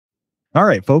All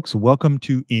right, folks, welcome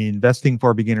to Investing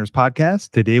for Beginners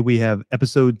podcast. Today we have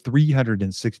episode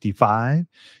 365.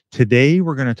 Today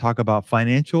we're going to talk about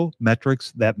financial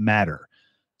metrics that matter.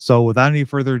 So without any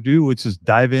further ado, let's just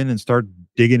dive in and start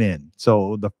digging in.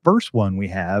 So the first one we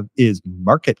have is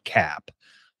market cap.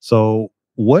 So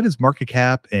what is market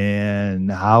cap and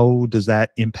how does that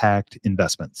impact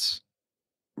investments?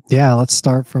 Yeah, let's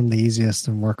start from the easiest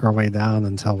and work our way down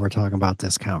until we're talking about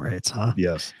discount rates, huh?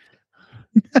 Yes.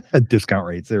 Discount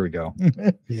rates. There we go.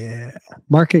 Yeah.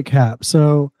 Market cap.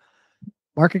 So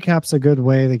market cap's a good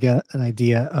way to get an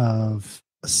idea of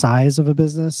the size of a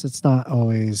business. It's not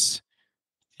always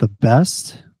the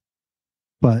best,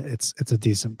 but it's a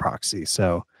decent proxy.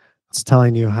 So it's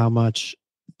telling you how much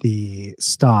the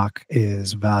stock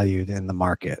is valued in the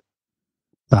market.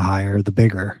 The higher, the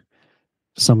bigger.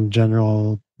 Some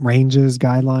general ranges,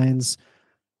 guidelines.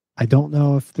 I don't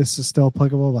know if this is still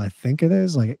applicable, but I think it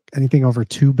is. Like anything over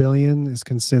 2 billion is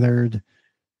considered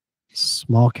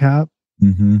small cap.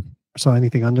 Mm-hmm. So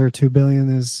anything under 2 billion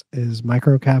is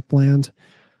micro cap land.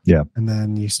 Yeah. And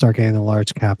then you start getting the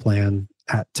large cap land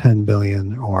at 10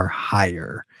 billion or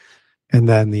higher. And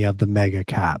then you have the mega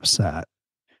caps at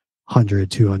 100,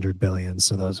 200 billion.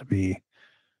 So those would be,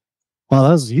 well,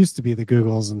 those used to be the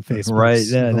Googles and Facebooks. Right.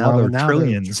 Yeah. Now they're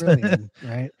trillions. Trillion,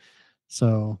 right?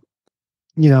 So,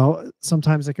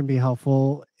 sometimes it can be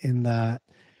helpful in that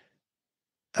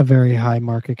a very high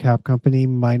market cap company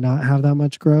might not have that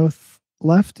much growth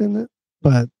left in it,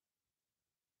 but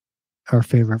our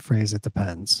favorite phrase, it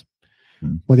depends.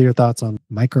 What are your thoughts on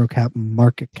micro cap,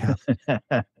 market cap?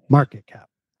 Market cap.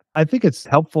 I think it's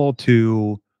helpful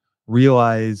to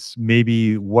realize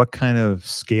maybe what kind of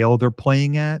scale they're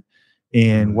playing at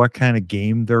and what kind of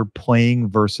game they're playing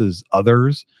versus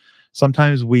others.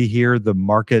 Sometimes we hear the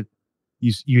market,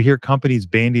 you hear companies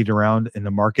bandied around in the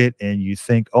market and you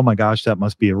think, oh my gosh, that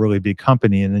must be a really big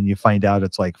company. And then you find out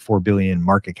it's like 4 billion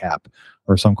market cap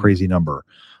or some crazy number.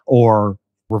 Or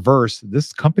reverse,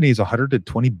 this company is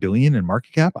 120 billion in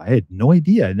market cap. I had no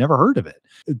idea. I never heard of it.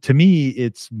 To me,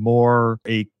 it's more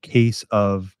a case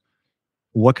of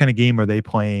what kind of game are they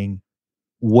playing?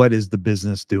 What is the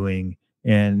business doing?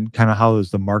 And kind of how is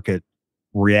the market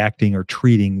reacting or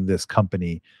treating this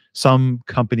company? Some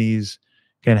companies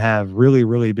can have really,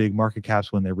 really big market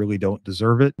caps when they really don't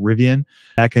deserve it. Rivian,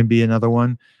 that can be another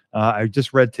one. I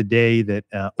just read today that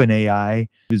OpenAI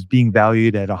is being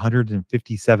valued at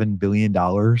 $157 billion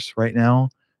right now,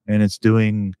 and it's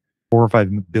doing 4 or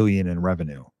 5 billion in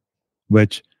revenue,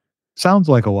 which sounds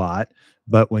like a lot,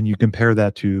 but when you compare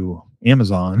that to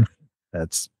Amazon,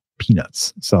 that's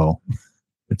peanuts. So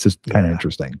it's just kind of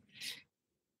interesting.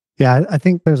 Yeah, I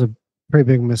think there's a pretty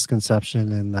big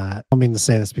misconception in that. I don't mean to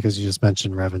say this because you just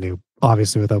mentioned revenue.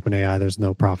 Obviously, with OpenAI, there's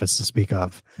no profits to speak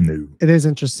of. No. It is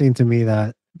interesting to me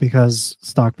that because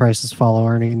stock prices follow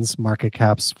earnings, market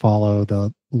caps follow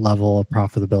the level of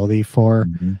profitability for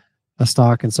a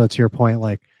stock. And so to your point,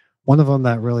 like one of them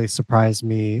that really surprised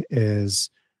me is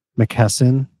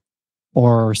McKesson,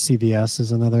 or CVS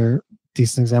is another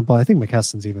decent example. I think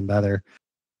McKesson's even better.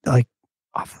 Like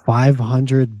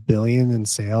 500 billion in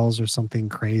sales or something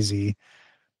crazy,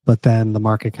 but then the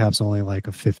market cap's only like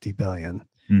a 50 billion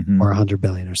or 100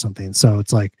 billion or something. So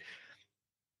it's like,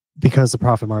 because the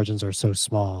profit margins are so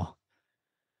small,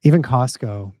 even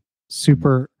Costco,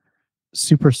 super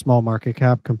small market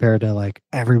cap compared to like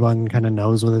everyone kind of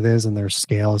knows what it is and their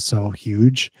scale is so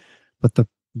huge, but the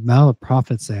amount of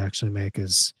profits they actually make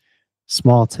is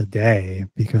small today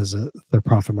because their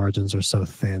profit margins are so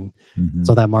thin.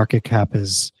 So that market cap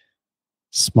is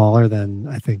smaller than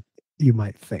I think you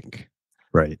might think.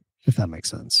 Right. If that makes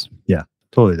sense. Yeah,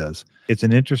 totally does. It's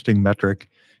an interesting metric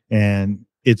and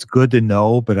it's good to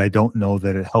know, but I don't know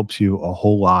that it helps you a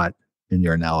whole lot in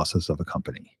your analysis of a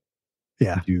company.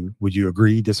 Yeah. Would you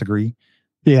agree, disagree?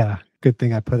 Yeah. Good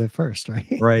thing I put it first, right?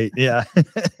 Right. Yeah. Yeah.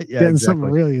 Getting exactly.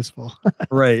 something really useful.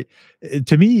 Right.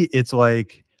 To me, it's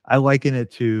like, I liken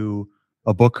it to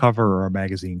a book cover or a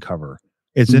magazine cover.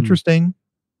 It's interesting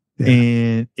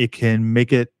and it can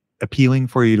make it appealing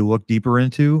for you to look deeper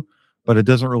into, but it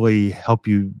doesn't really help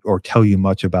you or tell you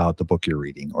much about the book you're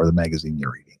reading or the magazine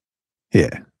you're reading.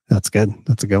 Yeah, that's good.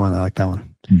 That's a good one. I like that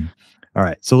one. All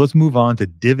right. So let's move on to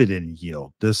dividend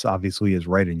yield. This obviously is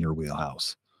right in your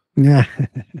wheelhouse. Yeah.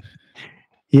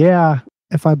 Yeah.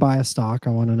 If I buy a stock, I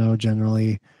want to know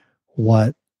generally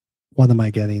what am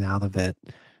I getting out of it?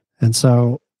 And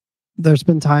so there's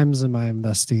been times in my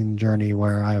investing journey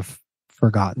where I've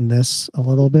forgotten this a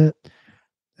little bit.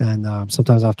 And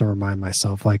sometimes I have to remind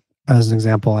myself, like, as an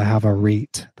example, I have a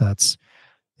REIT that's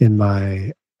in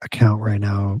my account right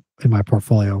now in my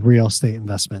portfolio, real estate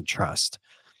investment trust.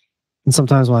 And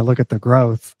sometimes when I look at the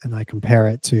growth and I compare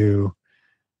it to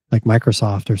like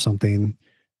Microsoft or something,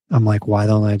 I'm like, why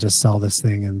don't I just sell this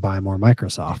thing and buy more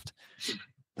Microsoft?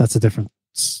 That's a different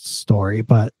story.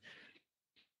 But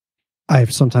I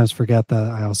sometimes forget that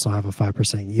I also have a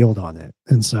 5% yield on it.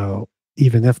 And so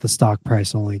even if the stock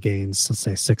price only gains, let's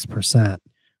say 6%,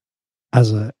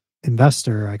 as an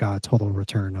investor, I got a total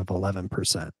return of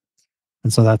 11%.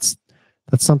 And so that's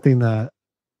something that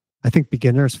I think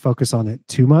beginners focus on it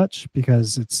too much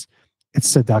because it's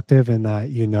seductive in that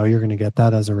you're going to get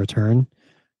that as a return.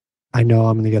 I know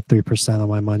I'm going to get 3% on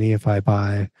my money if I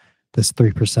buy this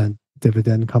 3%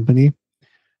 dividend company.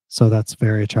 So that's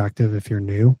very attractive if you're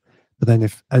new. But then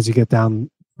as you get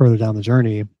further down the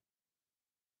journey,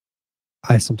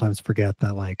 I sometimes forget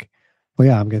that like, well,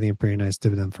 yeah, I'm getting a pretty nice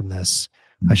dividend from this.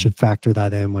 I should factor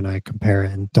that in when I compare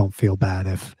it and don't feel bad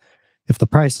if the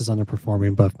price is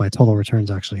underperforming, but if my total return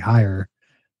is actually higher,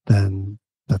 then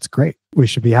that's great. We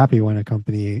should be happy when a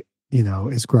company,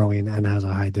 is growing and has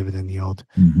a high dividend yield.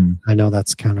 I know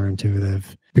that's counterintuitive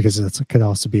because it could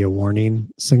also be a warning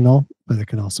signal, but it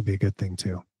can also be a good thing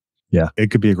too. Yeah,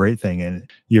 it could be a great thing. And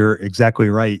you're exactly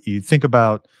right. You think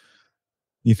about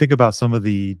some of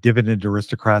the dividend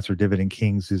aristocrats or dividend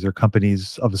kings. These are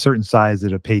companies of a certain size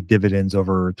that have paid dividends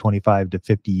over 25 to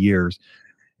 50 years.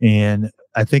 And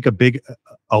I think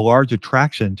a large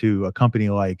attraction to a company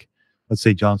like, let's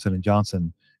say, Johnson &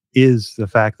 Johnson is the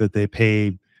fact that they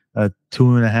pay a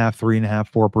 2.5%,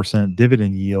 3.5%, 4%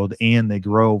 dividend yield, and they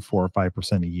grow 4 or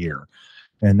 5% a year.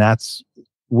 And that's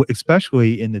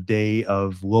especially in the day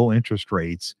of low interest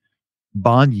rates,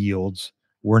 bond yields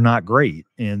were not great.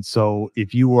 And so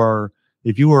if you are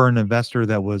an investor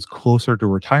that was closer to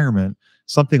retirement,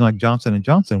 something like Johnson &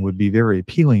 Johnson would be very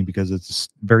appealing because it's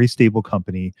a very stable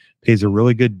company, pays a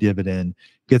really good dividend,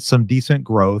 gets some decent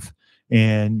growth,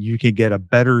 and you can get a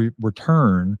better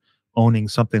return owning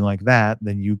something like that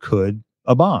than you could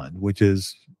a bond, which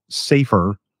is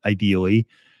safer ideally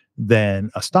than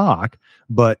a stock.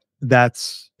 But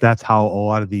that's how a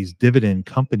lot of these dividend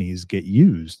companies get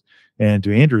used. And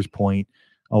to Andrew's point,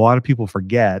 a lot of people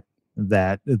forget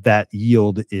that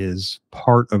yield is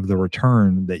part of the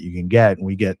return that you can get. And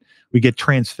we get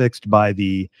transfixed by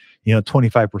the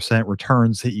 25%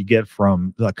 returns that you get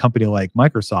from a company like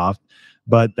Microsoft,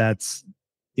 but that's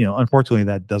unfortunately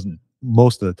that doesn't,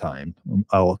 most of the time,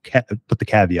 I'll put the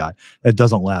caveat, it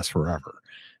doesn't last forever.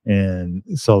 And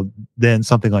so then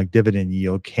something like dividend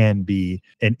yield can be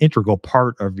an integral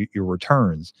part of your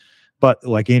returns. But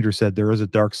like Andrew said, there is a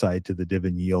dark side to the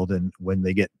dividend yield. And when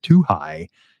they get too high,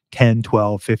 10,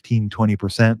 12, 15,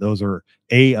 20%, those are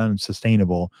A,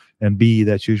 unsustainable, and B,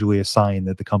 that's usually a sign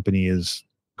that the company is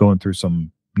going through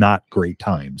some not great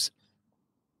times.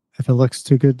 If it looks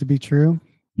too good to be true.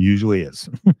 Usually is.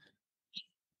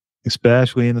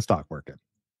 Especially in the stock market.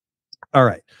 All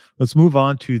right, let's move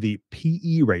on to the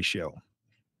PE ratio.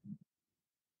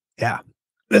 Yeah,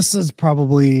 this is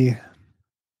probably,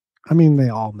 I mean, they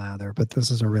all matter, but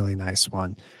this is a really nice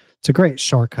one. It's a great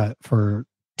shortcut for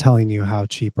telling you how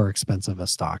cheap or expensive a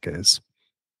stock is.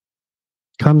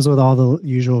 Comes with all the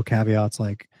usual caveats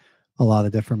like a lot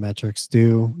of different metrics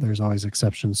do. There's always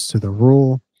exceptions to the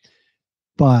rule,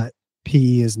 but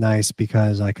PE is nice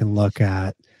because I can look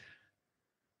at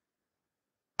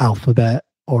Alphabet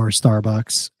or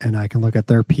Starbucks and I can look at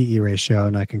their PE ratio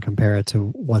and I can compare it to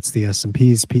what's the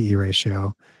S&P's PE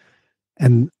ratio.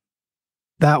 And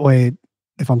that way,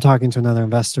 if I'm talking to another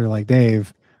investor like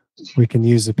Dave, we can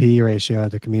use the PE ratio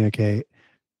to communicate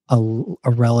a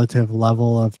relative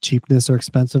level of cheapness or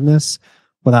expensiveness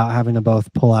without having to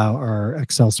both pull out our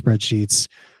Excel spreadsheets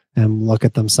and look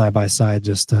at them side by side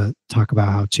just to talk about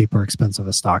how cheap or expensive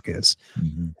a stock is.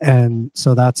 And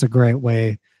so that's a great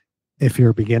way, if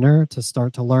you're a beginner, to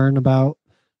start to learn about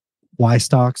why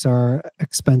stocks are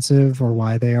expensive or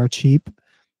why they are cheap.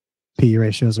 PE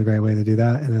ratio is a great way to do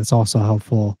that. And it's also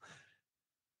helpful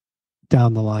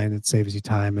down the line. It saves you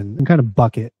time and kind of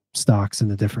bucket stocks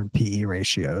into different PE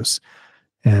ratios.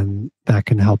 And that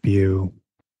can help you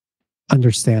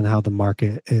understand how the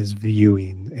market is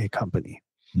viewing a company.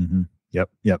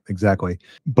 Yep, exactly.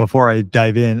 Before I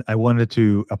dive in, I wanted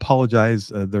to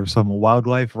apologize. There's some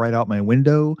wildlife right out my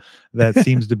window that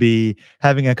seems to be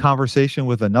having a conversation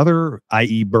with another,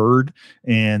 i.e. bird.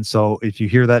 And so if you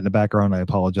hear that in the background, I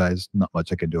apologize. Not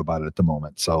much I can do about it at the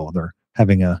moment. So they're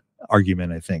having a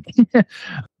argument, I think.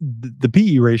 The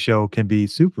PE ratio can be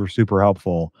super, super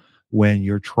helpful when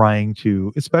you're trying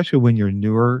to, especially when you're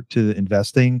newer to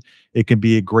investing. It can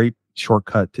be a great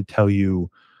shortcut to tell you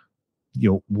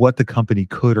what the company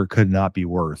could or could not be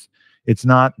worth. It's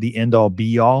not the end all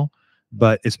be all,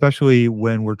 but especially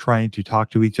when we're trying to talk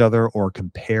to each other or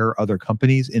compare other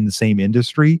companies in the same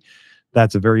industry,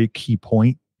 that's a very key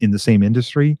point. In the same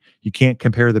industry, you can't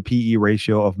compare the PE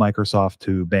ratio of Microsoft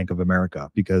to Bank of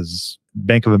America, because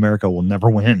Bank of America will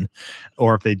never win.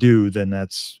 Or if they do, then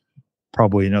that's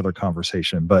probably another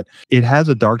conversation. But it has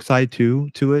a dark side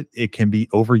too to it. It can be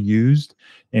overused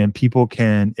and people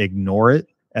can ignore it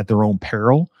at their own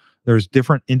peril. There's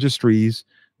different industries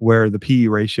where the PE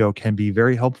ratio can be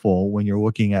very helpful when you're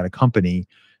looking at a company.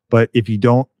 But if you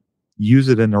don't use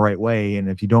it in the right way, and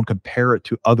if you don't compare it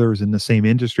to others in the same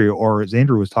industry, or as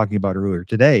Andrew was talking about earlier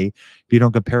today, if you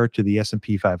don't compare it to the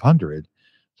S&P 500,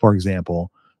 for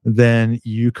example, then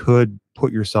you could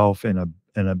put yourself in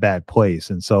a bad place.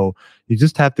 And so you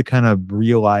just have to kind of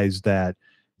realize that,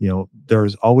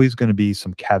 there's always going to be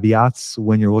some caveats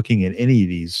when you're looking at any of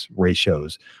these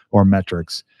ratios or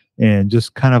metrics, and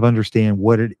just kind of understand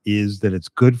what it is that it's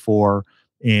good for,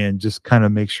 and just kind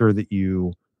of make sure that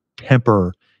you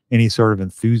temper any sort of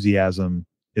enthusiasm,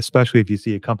 especially if you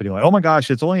see a company like, oh my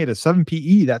gosh, it's only at a 7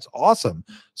 PE. That's awesome.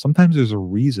 Sometimes there's a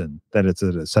reason that it's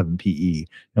at a 7 PE,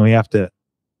 and we have to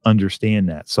understand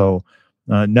that. So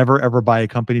never ever buy a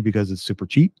company because it's super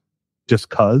cheap, just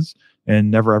cause,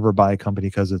 and never ever buy a company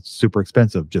because it's super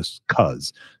expensive, just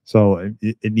cause. So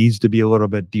it needs to be a little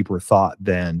bit deeper thought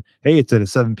than, hey, it's at a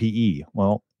 7 PE.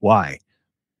 Well, why?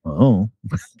 Oh,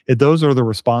 if those are the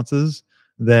responses,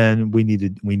 then we need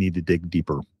to dig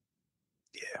deeper.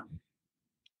 Yeah.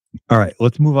 All right,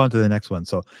 let's move on to the next one.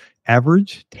 So,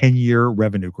 average 10-year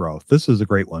revenue growth. This is a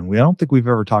great one. I don't think we've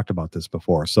ever talked about this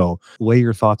before. So, lay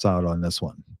your thoughts out on this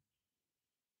one.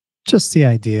 Just the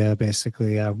idea,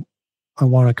 basically. I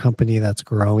want a company that's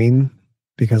growing,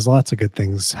 because lots of good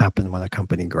things happen when a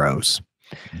company grows.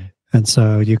 And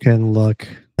so you can look,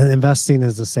 and investing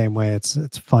is the same way.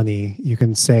 It's funny. You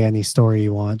can say any story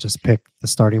you want, just pick the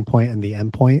starting point and the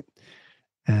end point,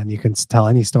 and you can tell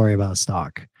any story about a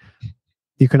stock.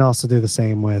 You can also do the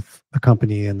same with a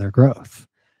company and their growth.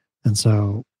 And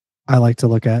so I like to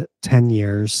look at 10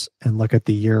 years and look at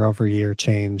the year over year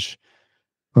change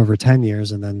over 10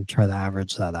 years, and then try to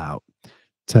average that out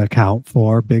to account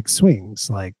for big swings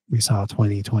like we saw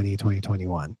 2020,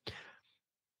 2021.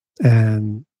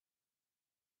 And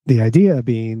the idea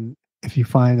being, if you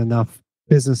find enough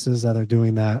businesses that are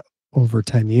doing that over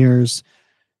 10 years,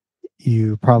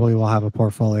 you probably will have a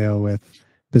portfolio with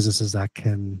businesses that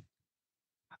can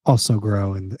also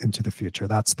grow into the future.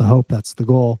 That's the hope. That's the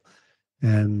goal.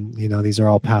 And, these are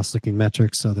all past looking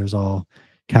metrics. So there's all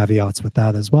caveats with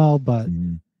that as well. But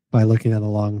by looking at a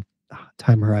long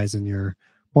time horizon, you're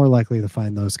more likely to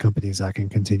find those companies that can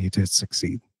continue to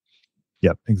succeed.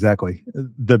 Yep, exactly.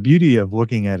 The beauty of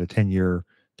looking at a 10-year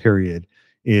period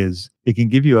is it can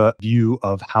give you a view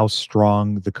of how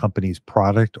strong the company's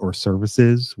product or service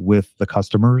is with the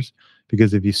customers.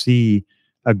 Because if you see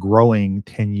a growing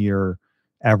 10-year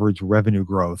average revenue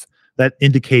growth, that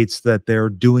indicates that they're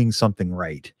doing something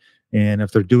right. And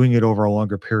if they're doing it over a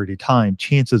longer period of time,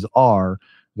 chances are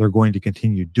they're going to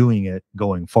continue doing it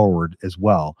going forward as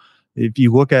well. If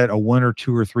you look at a 1 or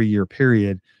 2 or 3 year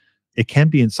period, it can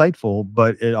be insightful,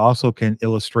 but it also can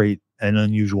illustrate an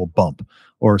unusual bump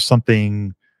or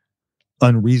something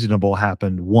unreasonable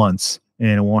happened once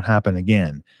and it won't happen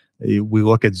again. We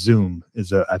look at Zoom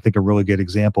is I think a really good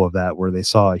example of that, where they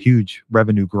saw a huge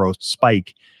revenue growth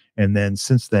spike, and then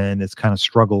since then it's kind of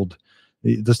struggled.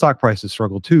 The stock price has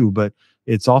struggled too, but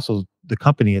it's also the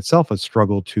company itself has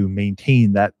struggled to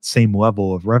maintain that same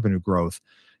level of revenue growth.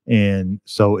 And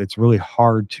so it's really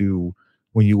hard to,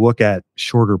 when you look at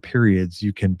shorter periods,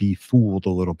 you can be fooled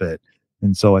a little bit.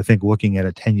 And so I think looking at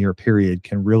a 10-year period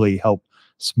can really help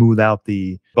smooth out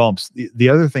the bumps. The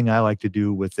other thing I like to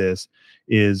do with this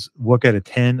is look at a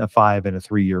 10, a 5, and a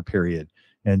 3-year period,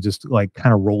 and just like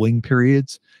kind of rolling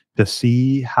periods to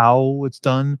see how it's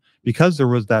done. Because there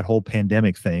was that whole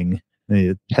pandemic thing,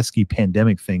 the pesky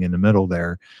pandemic thing in the middle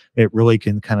there, it really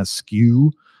can kind of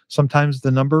skew sometimes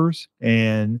the numbers.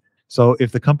 And so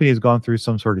if the company has gone through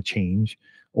some sort of change,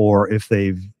 or if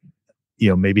they've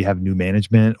maybe have new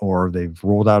management, or they've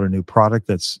rolled out a new product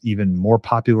that's even more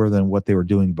popular than what they were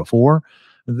doing before,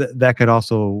 that could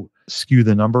also skew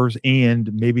the numbers.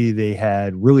 And maybe they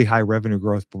had really high revenue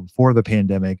growth before the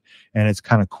pandemic and it's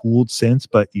kind of cooled since,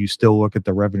 but you still look at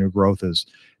the revenue growth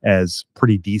as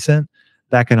pretty decent.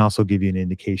 That can also give you an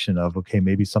indication of, okay,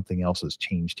 maybe something else has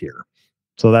changed here.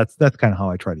 So that's kind of how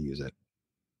I try to use it.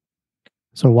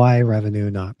 So why revenue,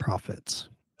 not profits?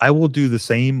 I will do the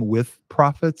same with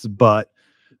profits, but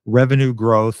revenue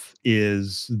growth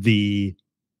is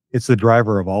it's the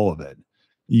driver of all of it.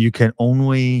 You can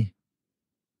only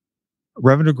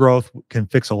revenue growth can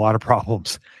fix a lot of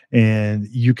problems, and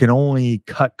you can only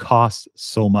cut costs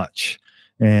so much.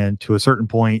 And to a certain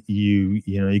point, you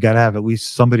got to have at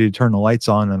least somebody to turn the lights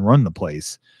on and run the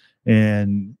place,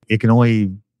 and it can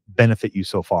only benefit you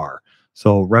so far.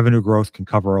 So revenue growth can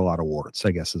cover a lot of warts,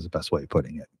 I guess is the best way of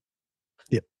putting it.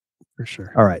 Yep, for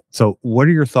sure. All right. So what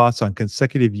are your thoughts on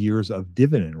consecutive years of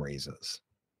dividend raises?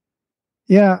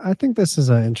 Yeah, I think this is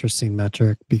an interesting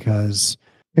metric because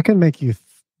it can make you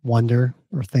wonder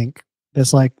or think.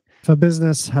 It's like if a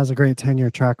business has a great 10-year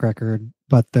track record,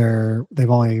 but they've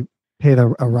only paid a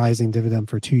rising dividend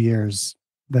for 2 years,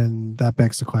 then that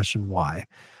begs the question why.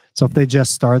 So if they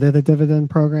just started a dividend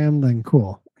program, then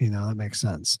cool, that makes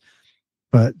sense.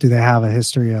 But do they have a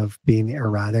history of being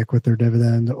erratic with their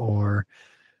dividend, or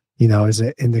is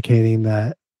it indicating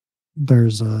that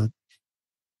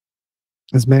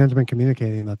is management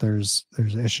communicating that there's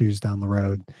issues down the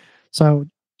road? So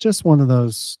just one of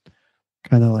those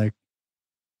kind of like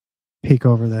peek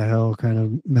over the hill kind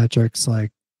of metrics,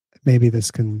 like maybe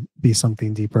this can be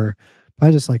something deeper. But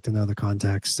I just like to know the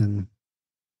context and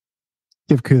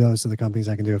give kudos to the companies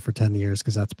that can do it for 10 years,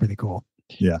 because that's pretty cool.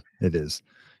 Yeah, it is.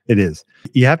 It is.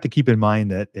 You have to keep in mind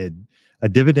that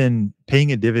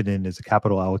paying a dividend is a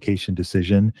capital allocation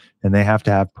decision, and they have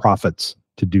to have profits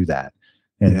to do that.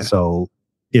 And so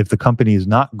if the company is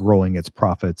not growing its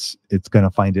profits, it's going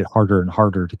to find it harder and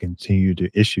harder to continue to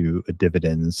issue a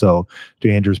dividend. And so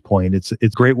to Andrew's point, it's a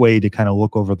great way to kind of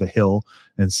look over the hill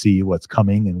and see what's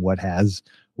coming and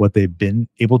what they've been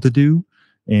able to do.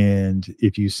 And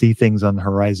if you see things on the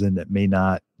horizon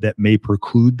that may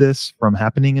preclude this from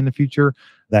happening in the future,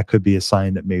 that could be a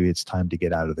sign that maybe it's time to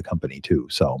get out of the company too.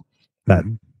 So that's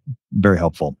very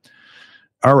helpful.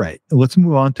 All right, let's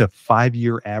move on to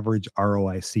 5-year average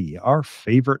ROIC, our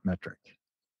favorite metric.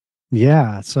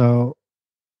 Yeah. So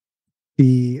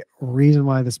the reason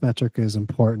why this metric is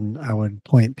important, I would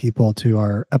point people to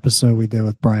our episode we did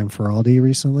with Brian Feraldi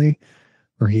recently,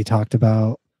 where he talked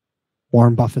about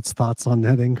Warren Buffett's thoughts on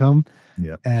net income.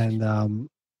 Yeah. And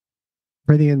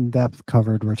pretty in-depth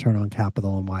covered return on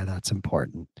capital and why that's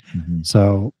important. Mm-hmm.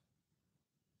 So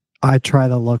I try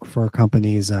to look for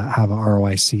companies that have an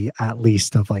ROIC at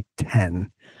least of like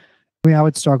 10. I mean, I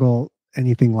would struggle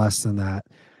anything less than that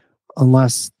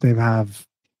unless they have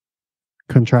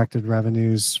contracted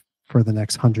revenues for the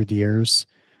next 100 years.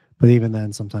 But even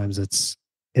then, sometimes it's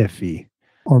iffy.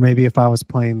 Or maybe if I was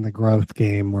playing the growth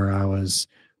game where I was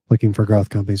looking for growth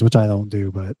companies, which I don't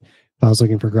do, but if I was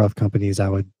looking for growth companies,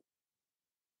 that would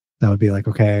be like,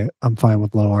 okay, I'm fine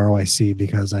with low ROIC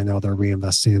because I know they're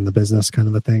reinvesting in the business, kind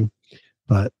of a thing.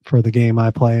 But for the game I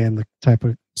play and the type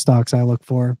of stocks I look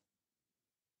for,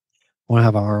 I want to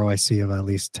have an ROIC of at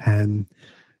least 10.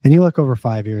 And you look over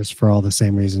 5 years for all the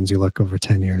same reasons you look over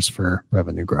 10 years for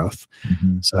revenue growth.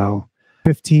 Mm-hmm. So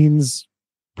 15's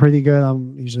pretty good.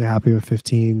 I'm usually happy with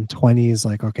 15. 20 is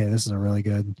like, okay, this is a really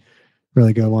good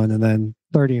one. And then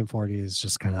 30 and 40 is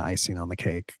just kind of icing on the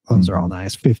cake. Those are all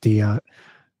nice. 50,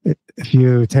 if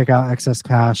you take out excess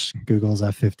cash, Google's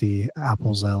at 50,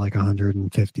 Apple's at like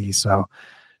 150. So,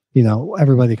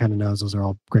 everybody kind of knows those are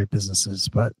all great businesses.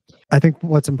 But I think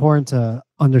what's important to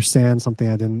understand, something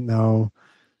I didn't know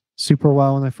super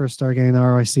well when I first started getting the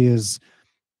ROIC, is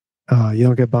you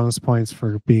don't get bonus points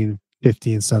for being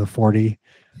 50 instead of 40.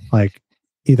 Like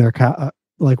either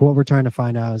like what we're trying to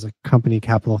find out is a company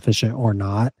capital efficient or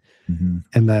not. Mm-hmm.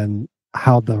 And then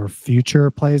how the future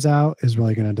plays out is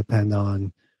really going to depend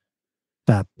on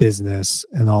that business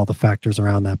and all the factors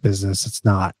around that business. It's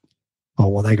not, oh,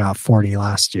 well, they got 40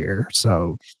 last year,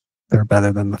 so they're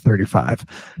better than the 35.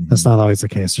 Mm-hmm. That's not always the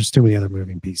case. There's too many other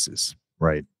moving pieces.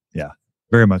 Right. Yeah,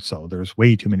 very much so. There's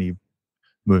way too many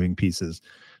moving pieces.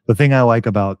 The thing I like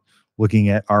about looking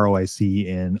at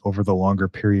ROIC and over the longer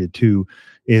period too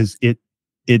is it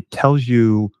tells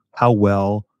you how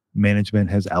well management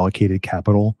has allocated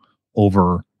capital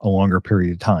over a longer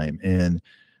period of time. And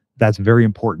that's very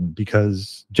important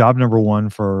because job number one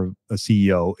for a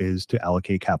CEO is to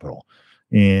allocate capital.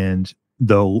 And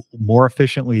the more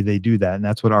efficiently they do that, and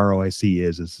that's what ROIC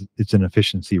is it's an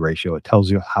efficiency ratio. It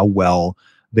tells you how well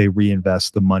they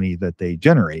reinvest the money that they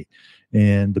generate.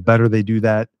 And the better they do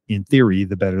that, in theory,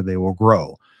 the better they will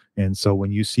grow. And so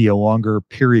when you see a longer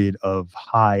period of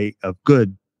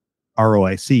good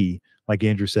ROIC, like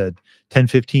Andrew said, 10,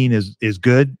 15 is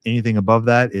good. Anything above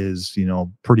that is,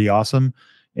 pretty awesome.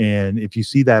 And if you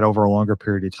see that over a longer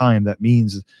period of time, that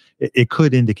means it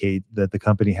could indicate that the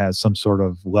company has some sort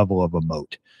of level of a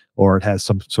moat, or it has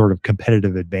some sort of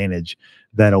competitive advantage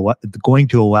that going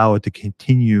to allow it to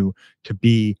continue to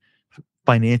be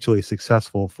financially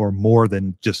successful for more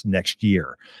than just next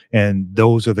year. And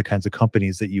those are the kinds of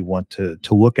companies that you want to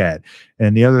look at.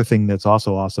 And the other thing that's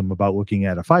also awesome about looking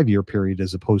at a 5-year period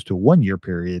as opposed to a 1-year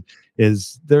period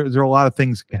is there are a lot of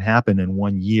things that can happen in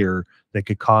 1 year that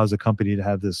could cause a company to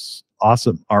have this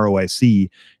awesome ROIC.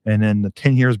 And then the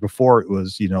 10 years before it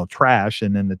was, trash.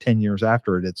 And then the 10 years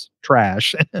after it, it's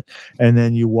trash. And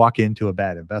then you walk into a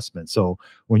bad investment. So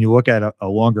when you look at a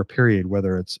longer period,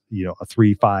 whether it's, a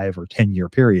 3, 5, or 10-year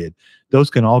period, those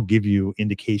can all give you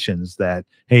indications that,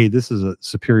 hey, this is a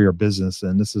superior business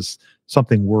and this is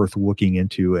something worth looking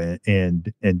into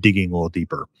and digging a little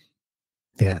deeper.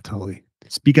 Yeah, totally.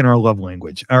 Speaking our love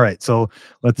language. All right. So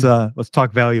let's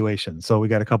talk valuation. So we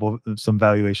got some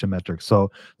valuation metrics.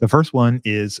 So the first one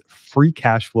is free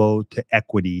cash flow to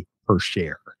equity per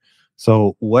share.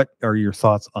 So what are your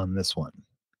thoughts on this one?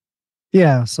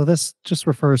 Yeah. So this just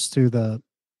refers to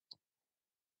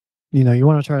you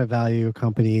want to try to value a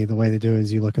company. The way to do it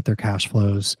is you look at their cash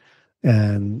flows,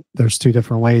 and there's 2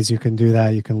 different ways you can do that.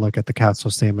 You can look at the cash flow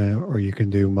statement, or you can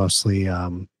do mostly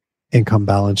income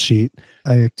balance sheet.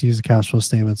 I like to use a cash flow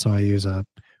statement, so I use a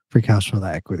free cash flow to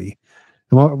equity.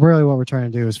 And what we're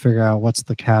trying to do is figure out what's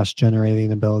the cash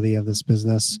generating ability of this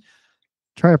business.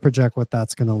 Try to project what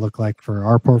that's going to look like for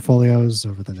our portfolios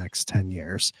over the next 10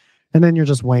 years. And then you're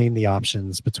just weighing the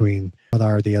options between what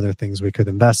are the other things we could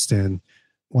invest in,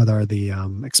 what are the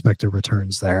expected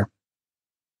returns there.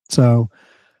 So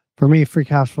for me, free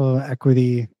cash flow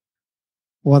equity,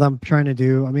 what I'm trying to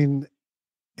do,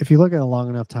 if you look at a long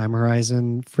enough time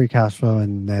horizon, free cash flow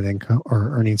and net income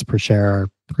or earnings per share are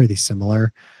pretty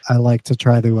similar. I like to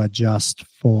try to adjust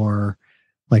for,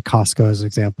 like Costco as an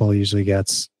example, usually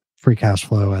gets free cash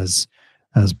flow as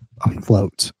a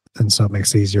float. And so it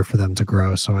makes it easier for them to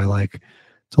grow. So I like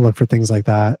to look for things like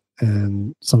that.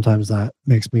 And sometimes that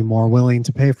makes me more willing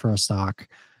to pay for a stock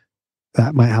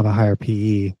that might have a higher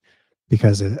PE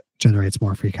because it generates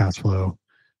more free cash flow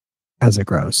as it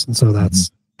grows. And so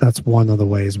that's one of the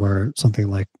ways where something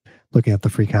like looking at the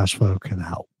free cash flow can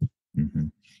help. Mm-hmm.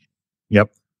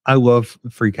 Yep. I love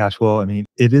free cash flow.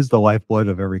 It is the lifeblood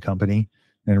of every company.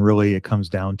 And really it comes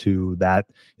down to that.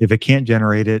 If it can't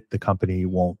generate it, the company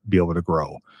won't be able to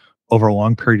grow. Over a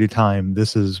long period of time,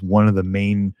 this is one of the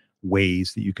main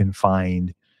ways that you can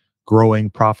find growing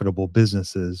profitable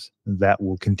businesses that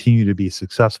will continue to be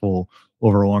successful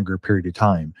over a longer period of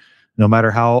time. No matter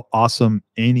how awesome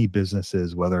any business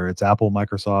is, whether it's Apple,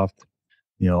 Microsoft,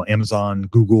 Amazon,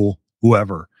 Google,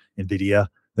 whoever, NVIDIA,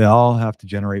 they all have to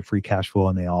generate free cash flow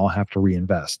and they all have to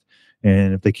reinvest.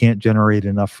 And if they can't generate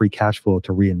enough free cash flow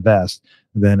to reinvest,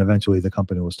 then eventually the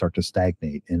company will start to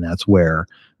stagnate. And that's where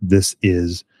this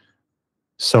is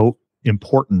so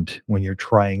important when you're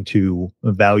trying to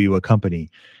value a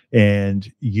company.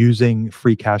 And using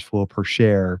free cash flow per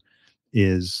share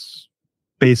is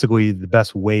basically the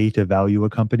best way to value a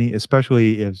company,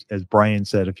 especially as Brian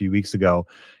said a few weeks ago,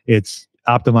 it's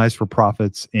optimized for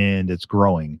profits and it's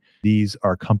growing. These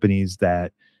are companies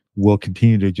that will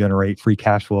continue to generate free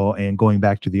cash flow. And going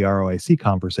back to the ROIC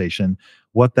conversation,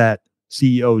 what that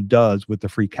CEO does with the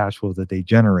free cash flow that they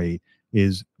generate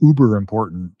is uber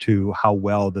important to how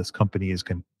well this company is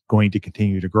going to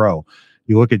continue to grow.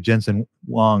 You look at Jensen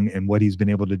Huang and what he's been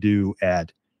able to do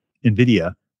at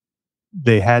NVIDIA.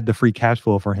 They had the free cash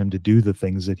flow for him to do the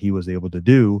things that he was able to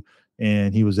do.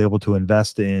 And he was able to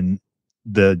invest in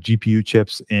the GPU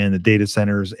chips and the data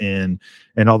centers and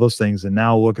all those things. And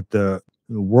now look at the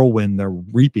whirlwind they're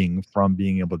reaping from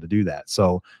being able to do that.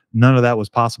 So none of that was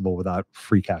possible without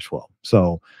free cash flow.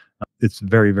 So it's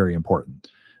very, very important.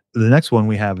 The next one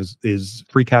we have is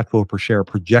free cash flow per share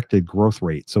projected growth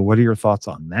rate. So what are your thoughts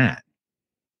on that?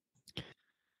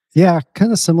 Yeah,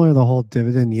 kind of similar to the whole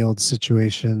dividend yield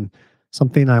situation.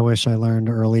 Something I wish I learned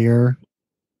earlier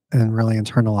and really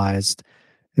internalized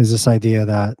is this idea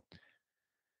that,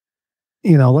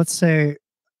 let's say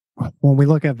when we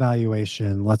look at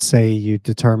valuation, let's say you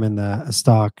determine that a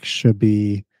stock should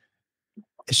be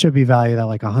valued at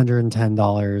like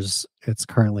 $110. It's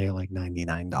currently at like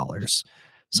 $99.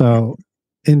 So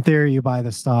in theory, you buy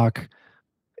the stock,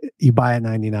 you buy at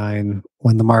 99.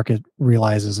 When the market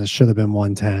realizes it should have been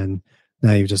 110,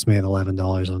 now you've just made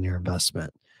 $11 on your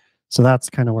investment. So that's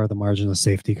kind of where the margin of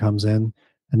safety comes in.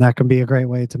 And that can be a great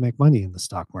way to make money in the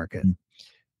stock market.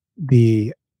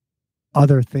 The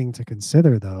other thing to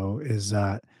consider, though, is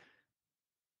that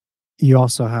you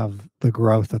also have the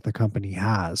growth that the company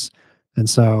has. And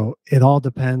so it all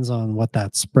depends on what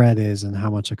that spread is and how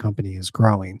much a company is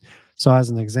growing. So as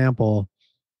an example,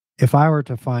 if I were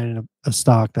to find a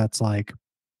stock that's like,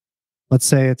 let's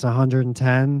say it's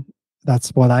 110, that's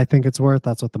what I think it's worth.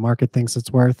 That's what the market thinks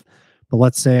it's worth. But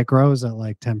let's say it grows at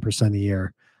like 10% a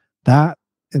year. That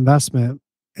investment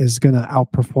is going to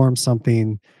outperform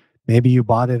something. Maybe you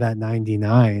bought it at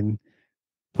 99,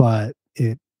 but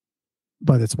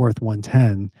it's worth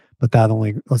 110. But that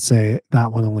only, let's say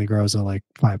that one only grows at like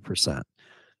 5%.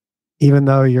 Even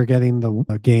though you're getting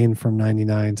the gain from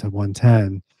 99 to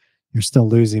 110, you're still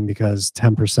losing because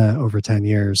 10% over 10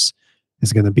 years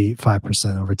is going to beat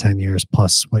 5% over 10 years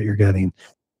plus what you're getting.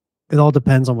 It all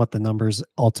depends on what the numbers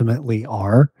ultimately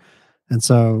are. And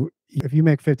so if you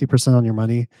make 50% on your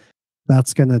money,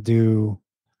 that's going to do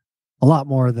a lot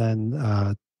more than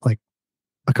like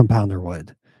a compounder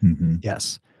would. Mm-hmm.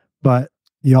 Yes. But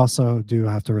you also do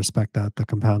have to respect that the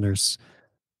compounders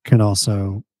can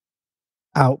also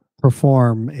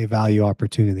outperform a value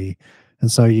opportunity. And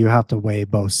so you have to weigh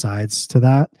both sides to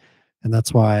that. And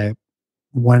that's why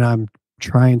when I'm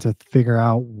trying to figure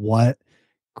out what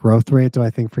growth rate do I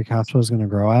think free cash flow is going to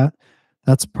grow at,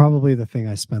 that's probably the thing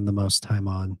I spend the most time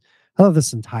on out of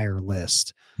this entire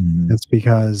list. Mm-hmm. It's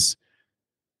because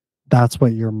that's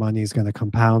what your money is going to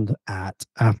compound at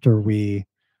after the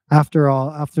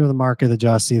market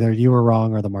adjusts. Either you were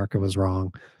wrong or the market was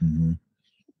wrong. Mm-hmm.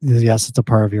 Yes, it's a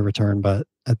part of your return, but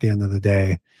at the end of the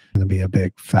day, it's going to be a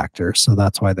big factor. So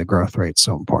that's why the growth rate's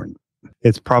so important.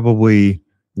 It's probably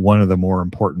one of the more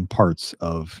important parts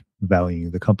of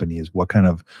valuing the company is what kind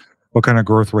of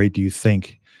growth rate do you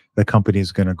think the company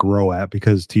is going to grow at?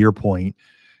 Because to your point,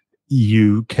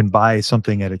 you can buy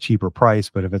something at a cheaper price,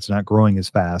 but if it's not growing as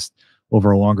fast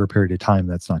over a longer period of time,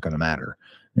 that's not going to matter.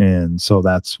 And so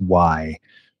that's why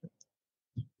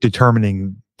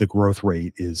determining the growth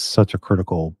rate is such a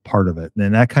critical part of it.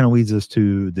 And that kind of leads us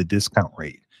to the discount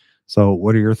rate. So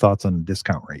what are your thoughts on the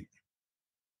discount rate?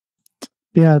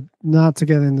 Yeah, not to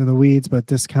get into the weeds, but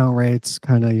discount rates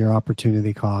kind of your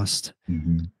opportunity cost.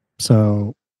 Mm-hmm.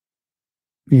 So,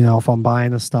 if I'm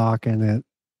buying a stock and it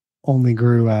only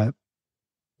grew at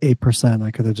 8%,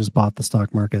 I could have just bought the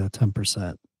stock market at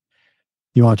 10%.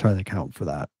 You want to try to account for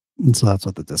that. And so that's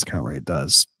what the discount rate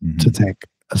does. Mm-hmm. To take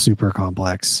a super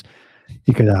complex,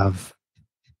 you could have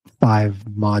 5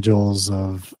 modules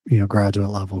of, graduate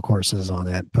level courses on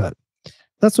it, but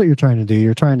that's what you're trying to do.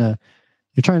 You're trying to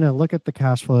look at the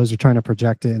cash flows, you're trying to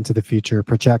project it into the future,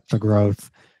 project the growth,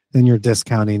 then you're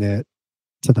discounting it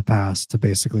to the past to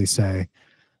basically say,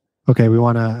 okay, we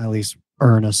want to at least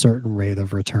earn a certain rate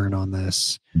of return on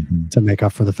this Mm-hmm. to make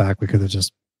up for the fact we could have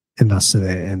just invested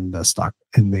it in the stock,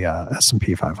 in the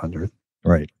S&P 500.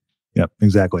 Right. Yep,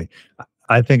 exactly.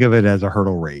 I think of it as a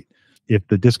hurdle rate. If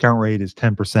the discount rate is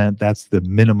 10%, that's the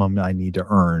minimum I need to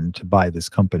earn to buy this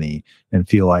company and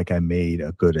feel like I made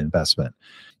a good investment.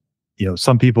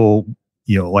 Some people,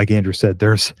 like Andrew said,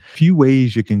 there's few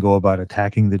ways you can go about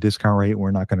attacking the discount rate.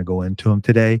 We're not going to go into them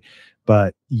today,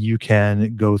 but you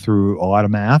can go through a lot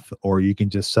of math, or you can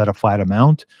just set a flat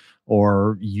amount,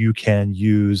 or you can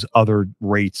use other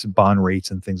rates, bond rates,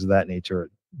 and things of that nature.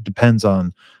 It depends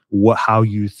on how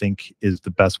you think is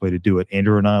the best way to do it.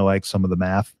 Andrew and I like some of the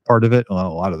math part of it, a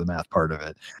lot of the math part of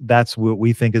it. That's what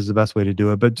we think is the best way to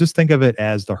do it. But just think of it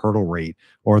as the hurdle rate,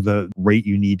 or the rate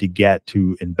you need to get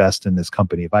to invest in this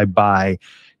company. If I buy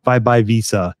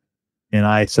Visa and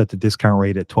I set the discount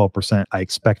rate at 12%, I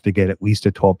expect to get at least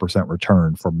a 12%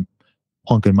 return from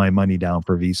plunking my money down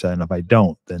for Visa. And if I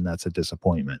don't, then that's a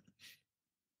disappointment.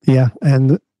 Yeah.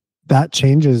 And that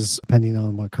changes depending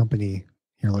on what company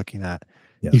you're looking at.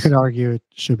 Yes. You could argue it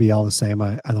should be all the same.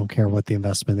 I don't care what the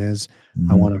investment is.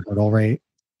 Mm-hmm. I want a hurdle rate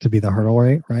to be the hurdle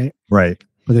rate, right? Right.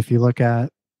 But if you look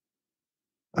at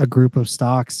a group of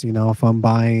stocks, if I'm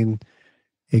buying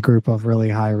a group of really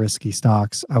high risky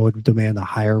stocks, I would demand a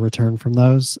higher return from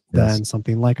those than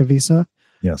something like a Visa.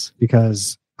 Yes.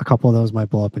 Because a couple of those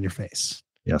might blow up in your face.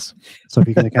 Yes. So if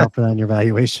you can account for that in your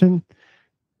valuation,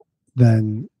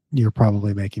 then you're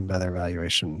probably making better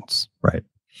valuations. Right.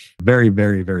 Very,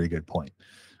 very, very good point.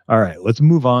 All right, let's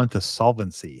move on to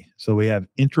solvency. So we have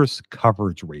interest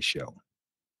coverage ratio.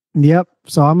 Yep.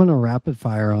 So I'm going to rapid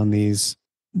fire on these.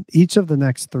 Each of the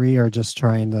next 3 are just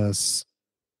trying to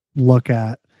look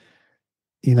at,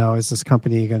 is this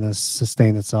company going to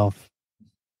sustain itself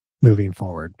moving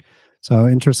forward? So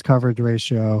interest coverage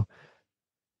ratio,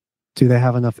 do they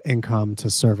have enough income to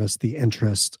service the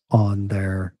interest on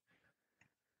their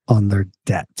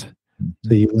debt? Mm-hmm.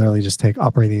 So you literally just take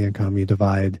operating income, you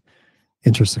divide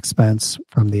interest expense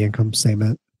from the income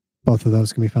statement. Both of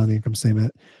those can be found in the income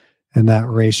statement. And that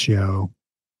ratio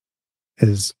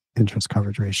is interest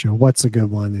coverage ratio. What's a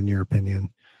good one in your opinion?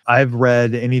 I've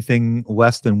read anything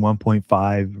less than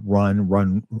 1.5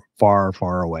 run far,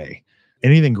 far away.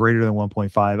 Anything greater than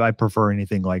 1.5, I prefer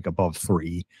anything like above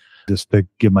 3. just to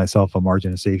give myself a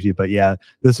margin of safety. But yeah,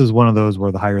 this is one of those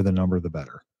where the higher the number, the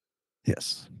better.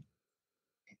 Yes.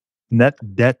 Net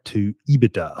debt to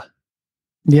EBITDA.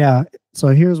 Yeah. So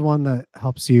here's one that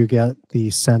helps you get the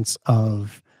sense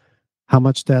of how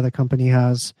much debt a company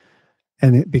has.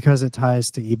 And because it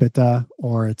ties to EBITDA,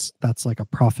 or that's like a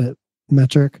profit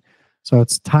metric. So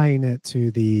it's tying it to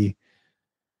the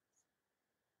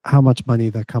how much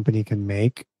money the company can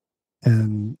make.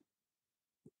 And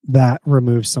that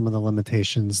removes some of the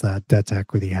limitations that debt to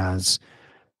equity has,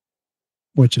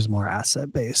 which is more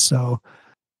asset based. So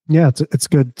yeah, it's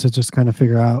good to just kind of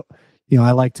figure out,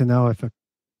 I like to know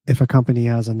if a company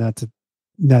has a net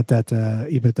debt to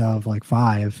EBITDA of like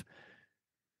 5,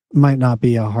 might not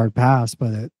be a hard pass,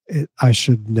 but I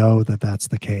should know that that's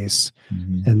the case,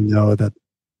 and know that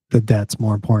the debt's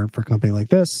more important for a company like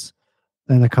this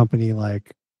than a company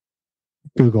like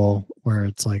Google, where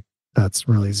it's like that's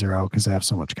really zero because they have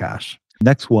so much cash.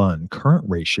 Next one, current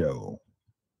ratio.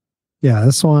 Yeah,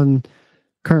 this one,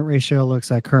 current ratio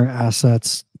looks at current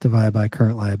assets divided by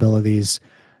current liabilities,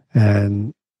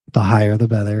 and the higher the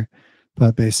better.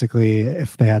 But basically,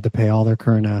 if they had to pay all their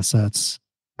current assets,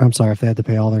 if they had to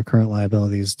pay all their current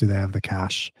liabilities, do they have the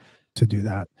cash to do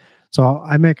that? So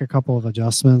I make a couple of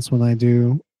adjustments when I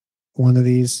do one of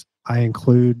these. I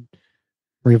include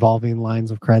revolving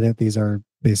lines of credit. These are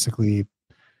basically,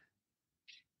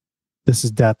 this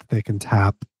is debt that they can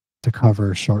tap to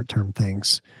cover short-term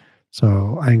things.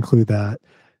 So I include that.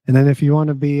 And then if you want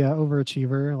to be an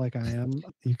overachiever like I am,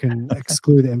 you can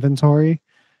exclude inventory.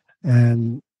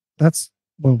 And that's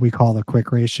what we call the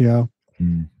quick ratio,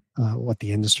 what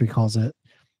the industry calls it.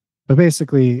 But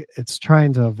basically, it's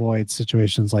trying to avoid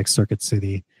situations like Circuit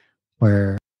City,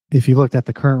 where if you looked at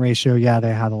the current ratio, yeah,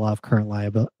 they had a lot of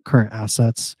current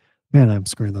assets. Man, I'm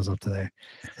screwing those up today.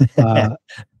 They had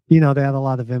a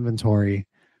lot of inventory,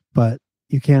 but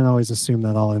you can't always assume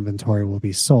that all inventory will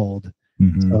be sold.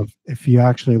 So if you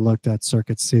actually looked at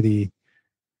Circuit City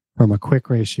from a quick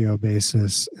ratio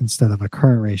basis instead of a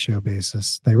current ratio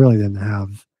basis, they really didn't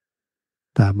have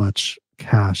that much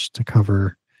cash to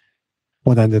cover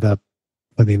what ended up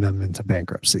putting them into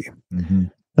bankruptcy.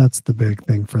 That's the big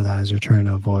thing for that, is you're trying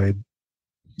to avoid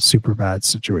super bad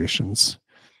situations.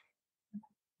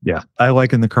 Yeah. I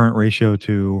liken the current ratio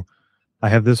to, I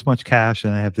have this much cash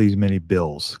and I have these many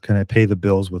bills. Can I pay the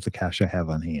bills with the cash I have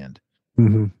on hand?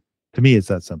 To me, it's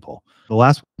that simple. The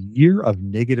last year of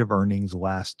negative earnings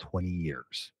last 20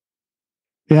 years.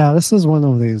 Yeah, this is one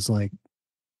of these like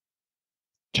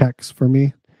checks for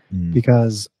me,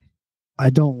 because I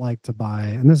don't like to buy,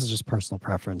 and this is just personal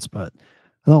preference, but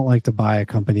I don't like to buy a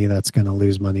company that's going to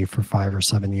lose money for 5 or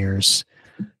 7 years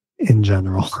in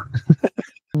general.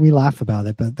 We laugh about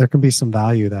it, but there can be some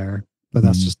value there, but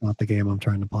that's just not the game I'm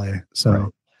trying to play.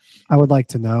 So I would like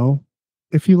to know,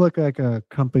 if you look like a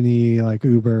company like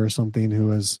Uber or something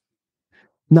who is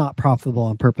not profitable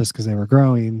on purpose because they were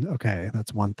growing, okay,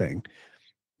 that's one thing.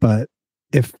 But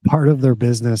if part of their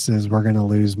business is we're going to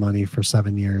lose money for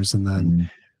 7 years and then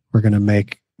we're going to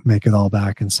make it all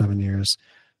back in 7 years,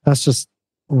 that's just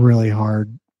really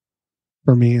hard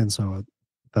for me. And so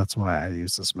that's why I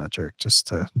use this metric, just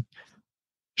to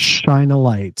shine a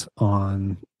light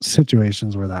on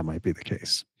situations where that might be the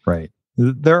case. Right.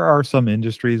 There are some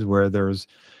industries where there's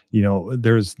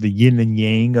the yin and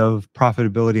yang of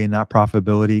profitability and not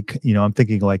profitability. I'm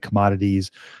thinking like commodities,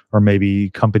 or maybe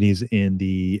companies in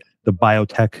the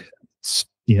biotech,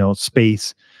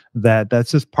 space,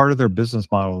 that's just part of their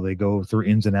business model. They go through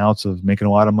ins and outs of making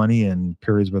a lot of money and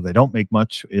periods where they don't make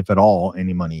much, if at all,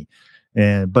 any money.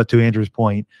 But to Andrew's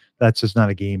point, that's just not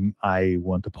a game I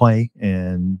want to play.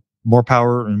 And more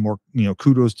power and more,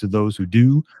 kudos to those who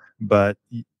do, but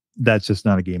that's just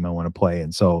not a game I want to play.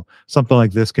 And so something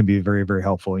like this can be very, very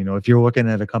helpful. If you're looking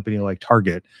at a company like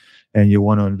Target and you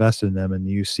want to invest in them, and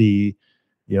you see,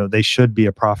 they should be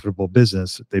a profitable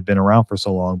business. They've been around for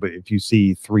so long, but if you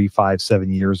see 3, 5,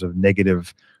 7 years of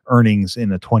negative earnings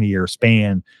in a 20-year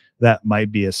span, that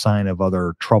might be a sign of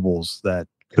other troubles that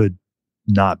could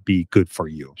not be good for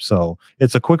you. So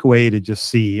it's a quick way to just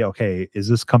see, okay, is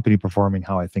this company performing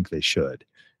how I think they should,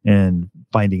 and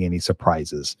finding any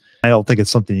surprises. I don't think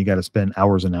it's something you got to spend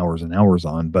hours and hours and hours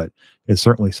on, but it's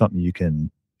certainly something you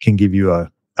can give you a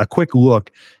quick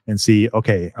look and see,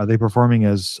 okay, are they performing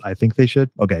as I think they should?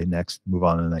 Okay, next, move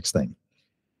on to the next thing.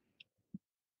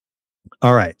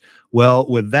 All right. Well,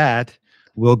 with that,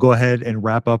 we'll go ahead and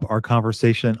wrap up our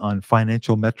conversation on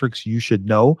financial metrics you should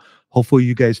know. Hopefully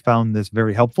you guys found this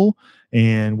very helpful,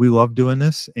 and we love doing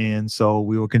this. And so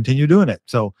we will continue doing it.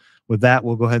 So with that,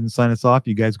 we'll go ahead and sign us off.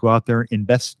 You guys go out there,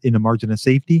 invest in a margin of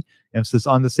safety, emphasis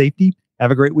on the safety. Have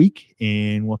a great week,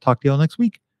 and we'll talk to you all next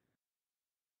week.